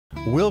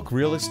Wilk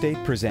Real Estate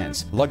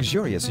presents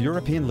luxurious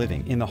European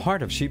living in the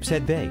heart of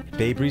Sheepshead Bay.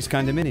 Bay Breeze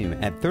Condominium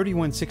at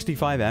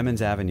 3165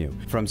 Ammons Avenue.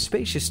 From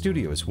spacious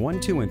studios, 1,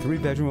 2, and 3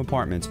 bedroom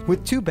apartments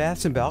with 2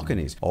 baths and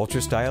balconies,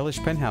 ultra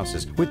stylish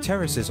penthouses with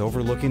terraces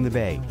overlooking the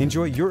bay.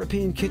 Enjoy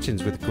European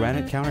kitchens with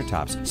granite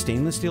countertops,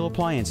 stainless steel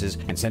appliances,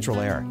 and central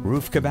air.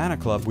 Roof cabana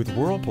club with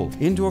whirlpool,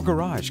 indoor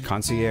garage,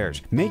 concierge.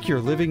 Make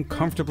your living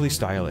comfortably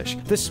stylish.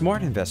 The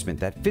smart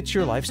investment that fits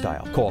your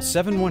lifestyle. Call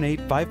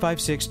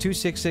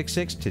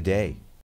 718-556-2666 today.